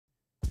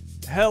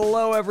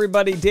Hello,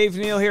 everybody. Dave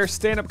Neal here,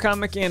 stand-up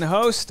comic and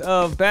host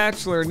of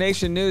Bachelor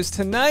Nation News.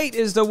 Tonight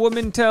is the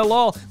Women Tell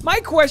All. My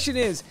question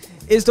is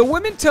the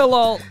Women Tell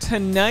All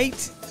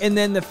tonight and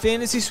then the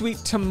Fantasy Suite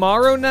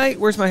tomorrow night?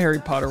 Where's my Harry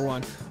Potter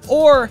one?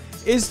 Or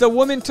is the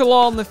Women Tell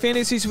All and the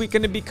Fantasy Suite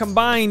going to be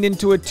combined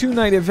into a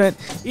two-night event?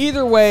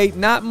 Either way,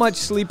 not much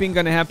sleeping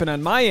going to happen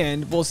on my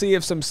end. We'll see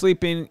if some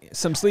sleeping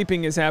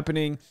is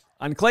happening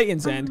on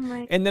Clayton's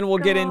end, and then we'll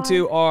get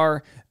into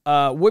our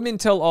Women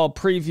Tell All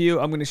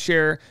preview. I'm going to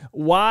share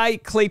why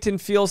Clayton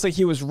feels like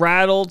he was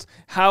rattled,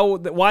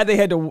 why they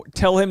had to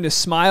tell him to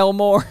smile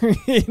more.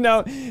 You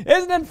know,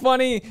 isn't that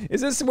funny?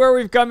 Is this where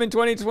we've come in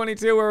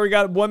 2022, where we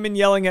got women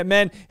yelling at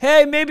men,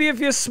 hey, maybe if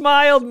you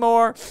smiled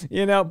more,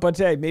 you know, but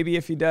hey, maybe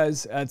if he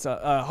does. It's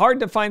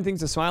hard to find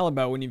things to smile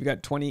about when you've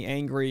got 20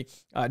 angry,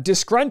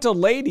 disgruntled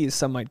ladies,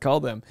 some might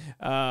call them,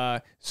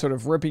 sort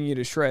of ripping you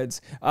to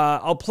shreds.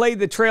 I'll play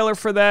the trailer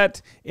for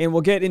that, and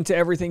we'll get into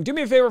everything. Do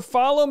me a favor,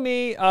 follow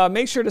me.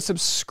 Make sure to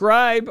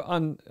subscribe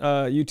on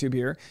YouTube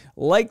here,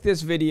 like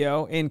this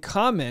video, and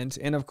comment.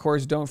 And of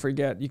course, don't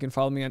forget, you can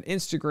follow me on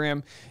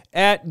Instagram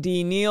at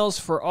DNeals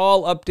for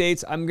all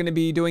updates. I'm going to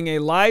be doing a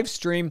live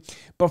stream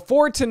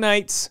before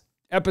tonight's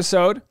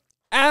episode,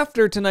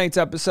 after tonight's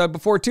episode,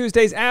 before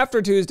Tuesdays,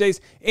 after Tuesdays,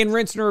 and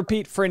rinse and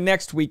repeat for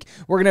next week.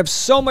 We're going to have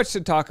so much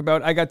to talk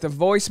about. I got the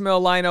voicemail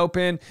line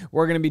open.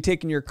 We're going to be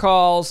taking your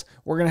calls.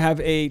 We're going to have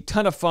a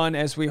ton of fun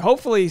as we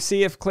hopefully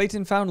see if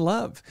Clayton found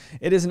love.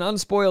 It is an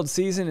unspoiled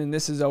season, and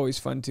this is always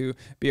fun to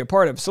be a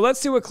part of. So let's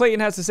see what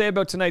Clayton has to say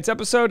about tonight's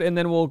episode, and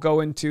then we'll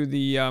go into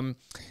the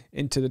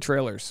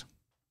trailers.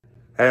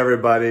 Hey,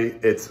 everybody.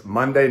 It's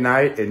Monday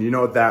night, and you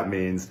know what that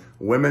means.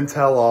 Women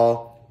Tell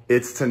All.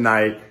 It's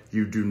tonight.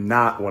 You do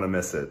not want to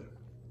miss it.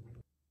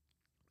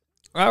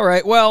 All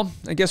right. Well,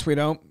 I guess we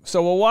don't.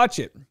 So we'll watch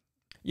it.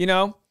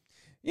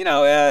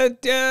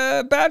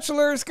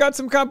 Bachelor's got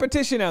some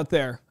competition out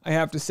there, I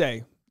have to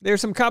say. There's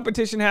some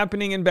competition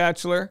happening in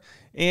Bachelor,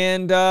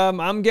 and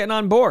I'm getting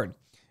on board.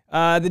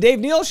 The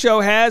Dave Neal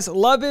Show has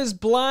Love is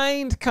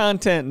Blind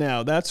content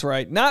now. That's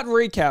right. Not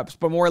recaps,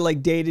 but more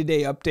like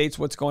day-to-day updates,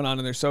 what's going on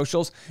in their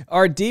socials.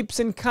 Are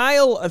Deeps and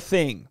Kyle a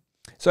thing?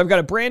 So I've got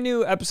a brand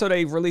new episode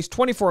I released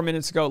 24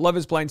 minutes ago, Love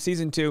is Blind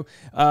Season 2,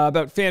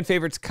 about fan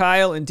favorites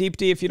Kyle and Deep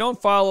D. If you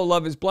don't follow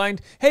Love is Blind,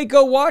 hey,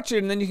 go watch it,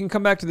 and then you can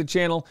come back to the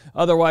channel.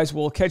 Otherwise,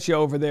 we'll catch you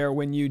over there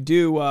when you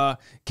do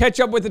catch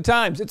up with the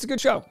times. It's a good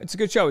show. It's a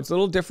good show. It's a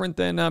little different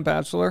than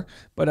Bachelor,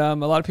 but a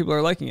lot of people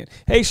are liking it.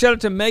 Hey, shout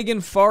out to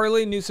Megan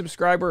Farley, new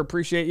subscriber.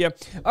 Appreciate you.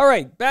 All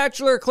right,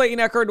 Bachelor Clayton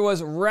Echard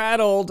was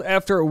rattled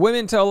after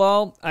Women Tell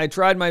All. I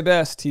tried my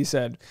best, he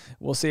said.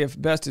 We'll see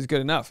if best is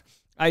good enough.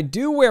 I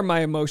do wear my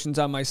emotions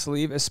on my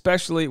sleeve,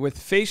 especially with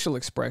facial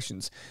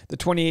expressions. The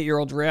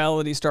 28-year-old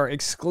reality star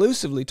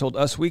exclusively told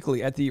Us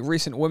Weekly at the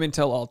recent Women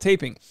Tell All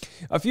taping.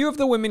 A few of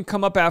the women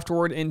come up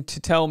afterward and to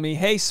tell me,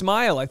 hey,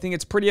 smile. I think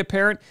it's pretty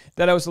apparent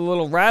that I was a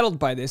little rattled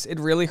by this. It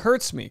really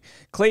hurts me.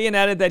 Clayton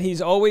added that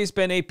he's always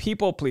been a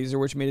people pleaser,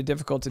 which made it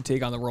difficult to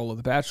take on the role of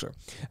The Bachelor.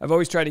 I've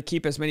always tried to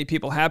keep as many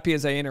people happy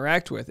as I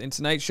interact with, and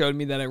tonight showed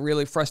me that I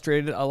really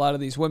frustrated a lot of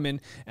these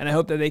women, and I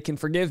hope that they can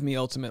forgive me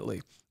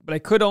ultimately. But I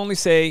could only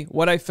say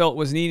what I felt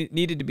was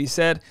needed to be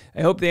said.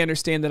 I hope they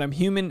understand that I'm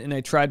human and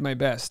I tried my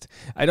best.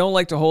 I don't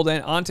like to hold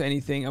on to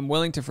anything. I'm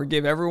willing to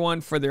forgive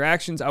everyone for their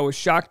actions. I was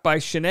shocked by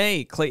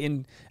Shanae,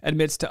 Clayton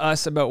admits to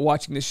Us about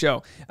watching the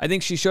show. I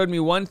think she showed me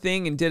one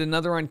thing and did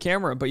another on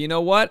camera. But you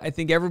know what? I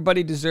think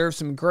everybody deserves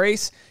some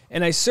grace.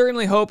 And I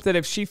certainly hope that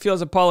if she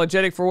feels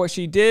apologetic for what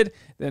she did,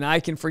 then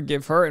I can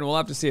forgive her. And we'll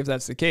have to see if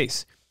that's the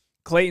case.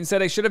 Clayton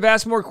said I should have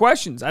asked more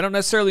questions. I don't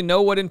necessarily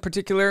know what in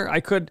particular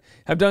I could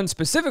have done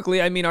specifically.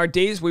 I mean, our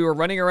days, we were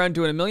running around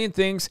doing a million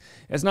things.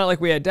 It's not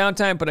like we had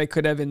downtime, but I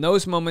could have in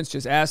those moments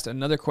just asked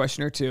another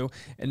question or two,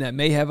 and that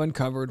may have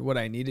uncovered what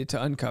I needed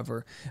to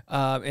uncover.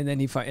 And then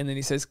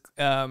he says,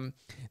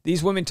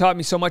 these women taught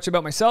me so much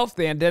about myself.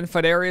 They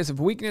identified areas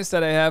of weakness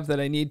that I have that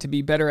I need to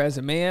be better as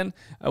a man.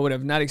 I would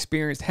have not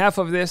experienced half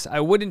of this. I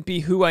wouldn't be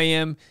who I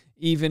am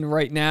even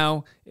right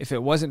now if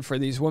it wasn't for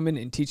these women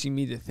and teaching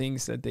me the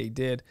things that they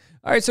did.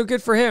 All right, so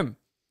good for him.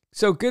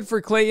 So good for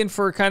Clayton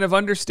for kind of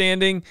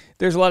understanding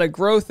there's a lot of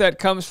growth that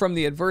comes from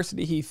the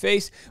adversity he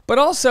faced, but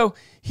also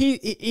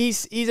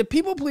he's a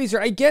people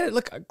pleaser. I get it.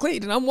 Look,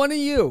 Clayton, I'm one of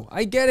you.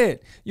 I get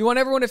it. You want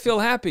everyone to feel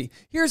happy.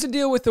 Here's the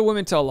deal with the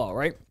Women Tell All,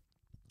 right?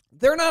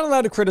 They're not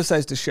allowed to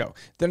criticize the show.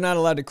 They're not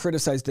allowed to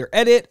criticize their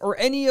edit or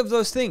any of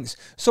those things.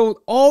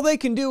 So all they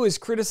can do is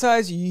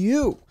criticize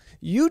you.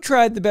 You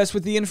tried the best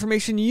with the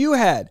information you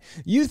had.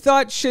 You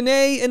thought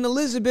Shanae and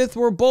Elizabeth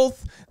were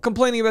both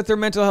complaining about their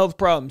mental health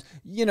problems,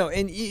 you know,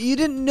 and you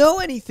didn't know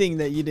anything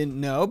that you didn't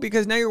know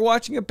because now you're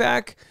watching it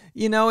back,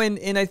 you know,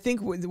 and I think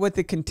what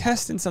the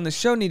contestants on the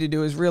show need to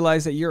do is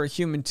realize that you're a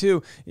human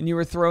too, and you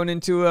were thrown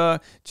into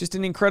just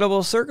an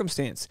incredible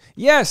circumstance.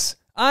 Yes,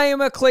 I am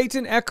a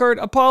Clayton Echard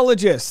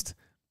apologist.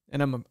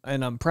 And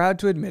I'm proud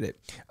to admit it.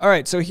 All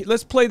right, so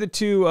let's play the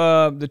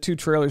two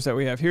trailers that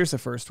we have. Here's the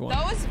first one.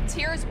 Those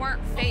tears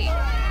weren't fake.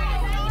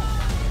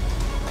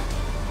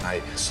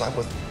 I slept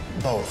with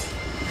both.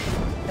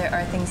 There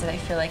are things that I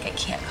feel like I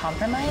can't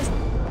compromise.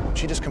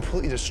 She just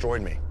completely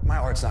destroyed me. My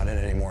heart's not in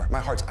it anymore. My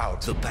heart's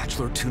out. The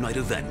Bachelor two-night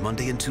event,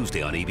 Monday and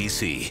Tuesday on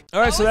ABC. All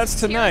right, so that's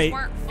tonight.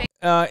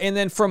 And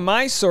then from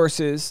my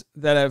sources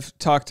that have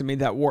talked to me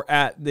that were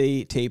at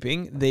the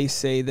taping, they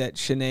say that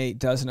Shanae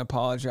doesn't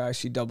apologize.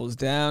 She doubles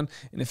down.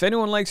 And if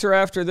anyone likes her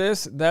after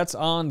this, that's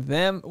on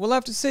them. We'll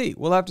have to see.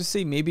 We'll have to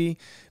see. Maybe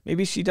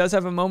she does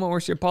have a moment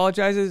where she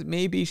apologizes.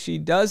 Maybe she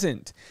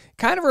doesn't.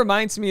 Kind of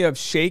reminds me of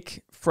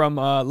Shake from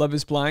Love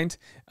is Blind,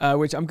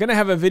 which I'm going to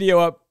have a video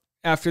up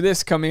after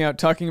this coming out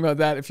talking about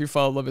that if you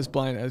follow Love is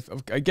Blind.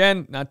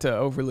 Again, not to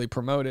overly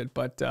promote it,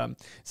 but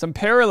some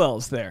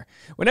parallels there.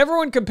 When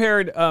everyone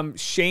compared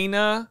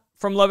Shayna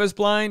from Love is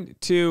Blind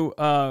to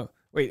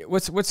wait,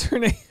 what's her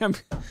name? I'm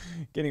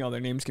getting all their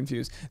names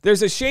confused.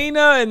 There's a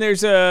Shayna and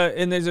there's a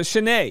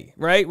Shanae,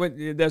 right?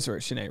 That's right,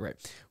 Shanae, right?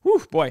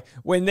 Whew, boy.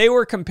 When they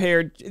were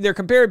compared, they're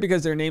compared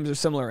because their names are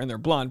similar and they're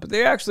blonde, but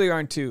they actually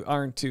aren't too.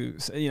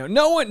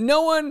 No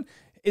one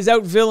is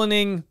out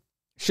villaining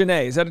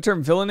Shanae. Is that a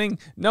term, villaining?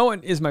 No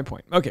one is my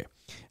point. Okay.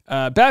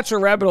 Bachelor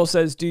Rabbit Hole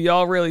says, do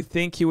y'all really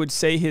think he would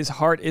say his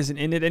heart isn't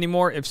in it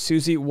anymore if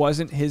Susie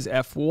wasn't his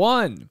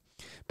F1?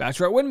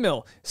 Bachelorette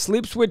Windmill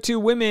sleeps with 2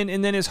 women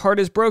and then his heart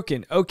is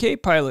broken. Okay,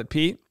 Pilot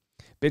Pete.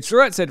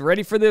 Bitchlorette said,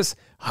 ready for this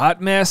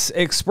hot mess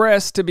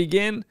express to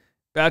begin?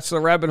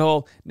 Bachelor Rabbit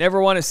Hole, never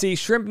want to see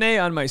Shrimp Nay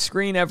on my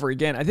screen ever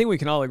again. I think we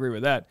can all agree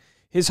with that.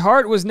 His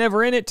heart was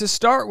never in it to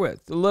start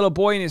with. The little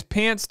boy in his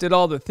pants did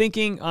all the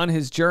thinking on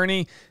his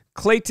journey.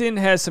 Clayton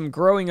has some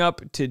growing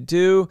up to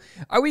do.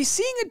 Are we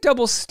seeing a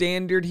double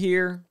standard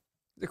here?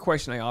 The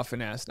question I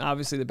often ask. Now,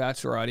 obviously, the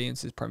Bachelor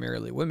audience is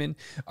primarily women.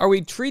 Are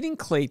we treating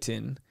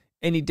Clayton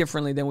any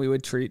differently than we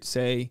would treat,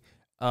 say,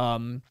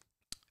 a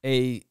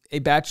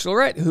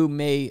bachelorette who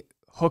may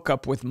hook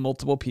up with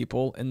multiple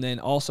people and then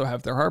also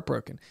have their heart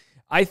broken?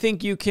 I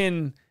think you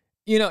can,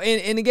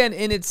 and again,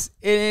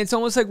 it's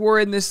almost like we're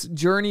in this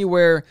journey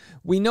where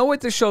we know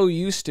what the show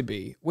used to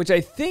be, which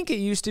I think it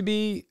used to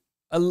be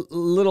a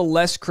little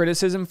less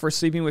criticism for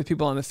sleeping with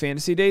people on the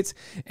fantasy dates.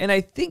 And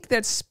I think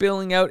that's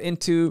spilling out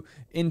into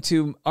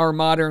our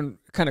modern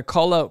kind of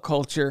call-out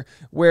culture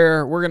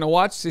where we're going to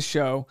watch the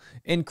show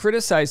and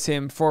criticize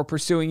him for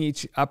pursuing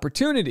each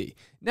opportunity.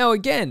 Now,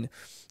 again,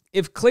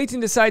 if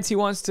Clayton decides he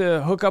wants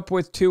to hook up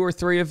with 2 or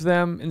 3 of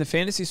them in the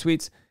fantasy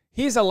suites,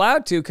 he's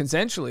allowed to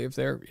consensually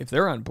if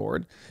they're on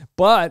board.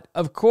 But,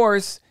 of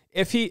course,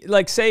 if he,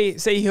 like, say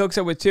he hooks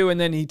up with 2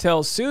 and then he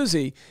tells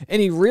Susie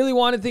and he really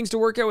wanted things to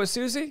work out with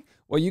Susie,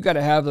 well, you got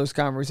to have those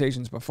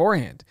conversations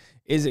beforehand.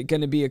 Is it going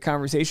to be a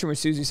conversation where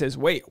Susie says,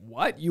 wait,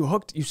 what? You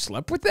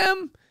slept with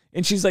them?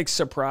 And she's like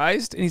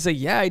surprised. And he's like,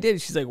 yeah, I did.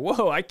 She's like,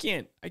 whoa, I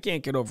can't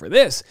get over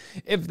this.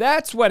 If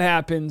that's what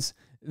happens,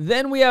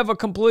 then we have a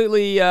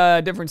completely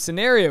different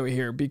scenario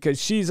here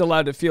because she's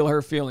allowed to feel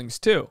her feelings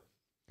too.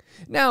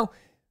 Now,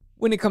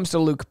 when it comes to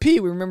Luke P,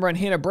 we remember on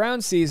Hannah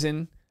Brown's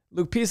season,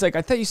 Luke P's like,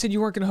 I thought you said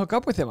you weren't going to hook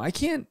up with him. I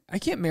can't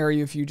marry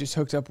you if you just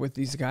hooked up with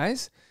these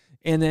guys.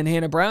 And then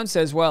Hannah Brown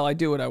says, well, I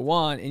do what I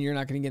want, and you're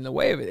not going to get in the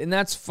way of it. And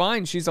that's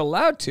fine. She's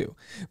allowed to.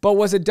 But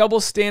was a double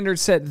standard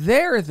set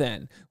there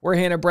then, where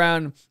Hannah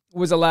Brown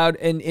was allowed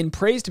and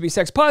praised to be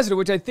sex positive,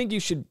 which I think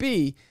you should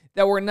be,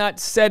 that we're not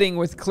setting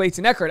with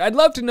Clayton Echard? I'd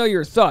love to know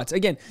your thoughts.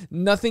 Again,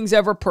 nothing's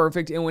ever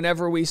perfect. And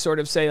whenever we sort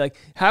of say, like,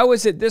 how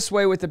is it this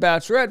way with the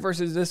Bachelorette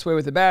versus this way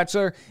with the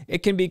Bachelor,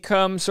 it can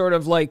become sort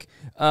of like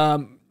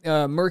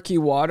murky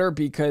water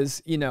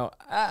because,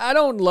 I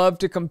don't love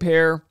to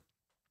compare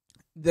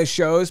the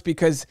shows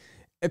because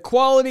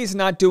equality is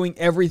not doing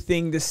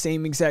everything the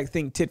same exact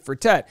thing tit for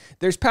tat.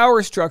 There's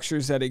power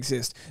structures that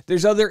exist.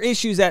 There's other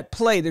issues at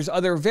play. There's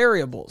other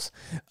variables.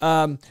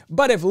 But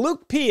if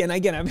Luke P, and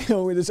again,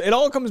 it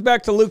all comes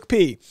back to Luke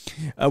P.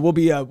 We'll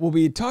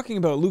be talking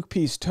about Luke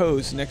P's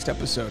toes next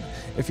episode.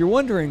 If you're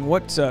wondering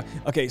what's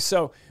okay,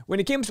 so when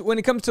it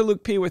comes to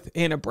Luke P with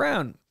Hannah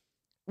Brown,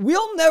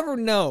 we'll never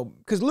know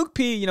because Luke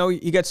P,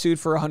 he got sued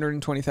for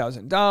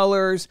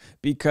 $120,000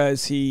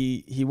 because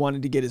he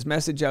wanted to get his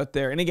message out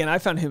there. And again, I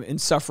found him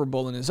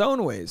insufferable in his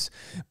own ways.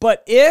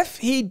 But if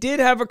he did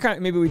have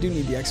maybe we do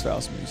need the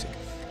X-Files music.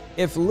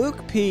 If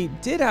Luke P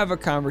did have a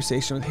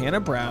conversation with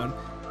Hannah Brown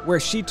where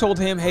she told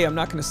him, hey, I'm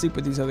not going to sleep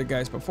with these other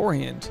guys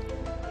beforehand,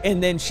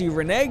 and then she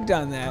reneged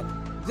on that,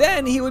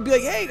 then he would be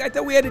like, hey, I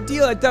thought we had a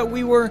deal. I thought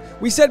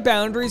we set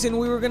boundaries and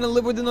we were going to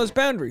live within those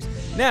boundaries.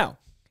 Now,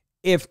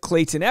 if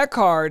Clayton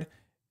Echard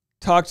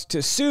talked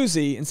to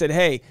Susie and said,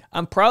 hey,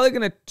 I'm probably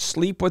going to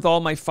sleep with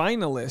all my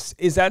finalists,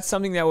 is that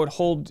something that would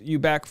hold you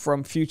back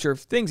from future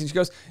things? And she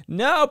goes,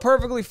 no,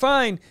 perfectly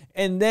fine.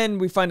 And then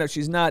we find out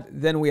she's not,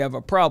 then we have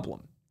a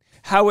problem.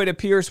 How it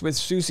appears with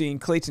Susie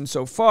and Clayton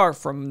so far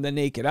from the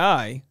naked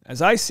eye,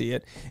 as I see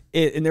it,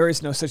 and there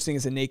is no such thing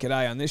as a naked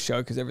eye on this show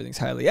because everything's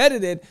highly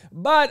edited,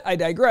 but I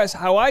digress.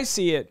 How I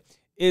see it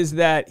is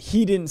that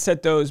he didn't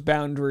set those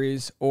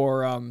boundaries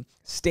or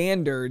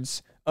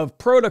standards of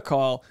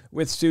protocol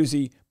with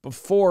Susie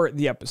before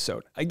the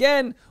episode.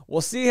 Again,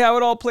 we'll see how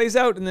it all plays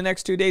out in the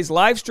next 2 days.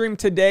 Live stream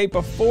today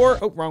before,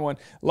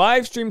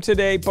 Live stream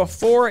today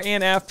before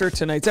and after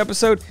tonight's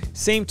episode.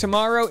 Same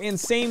tomorrow and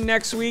same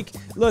next week.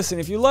 Listen,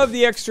 if you love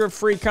the extra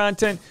free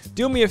content,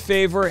 do me a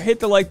favor, hit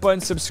the like button,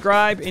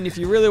 subscribe, and if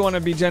you really want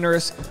to be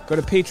generous, go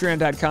to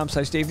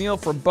patreon.com/Dave Neal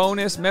for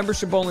bonus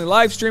membership-only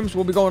live streams.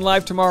 We'll be going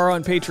live tomorrow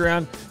on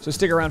Patreon, so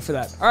stick around for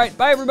that. All right,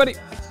 bye everybody.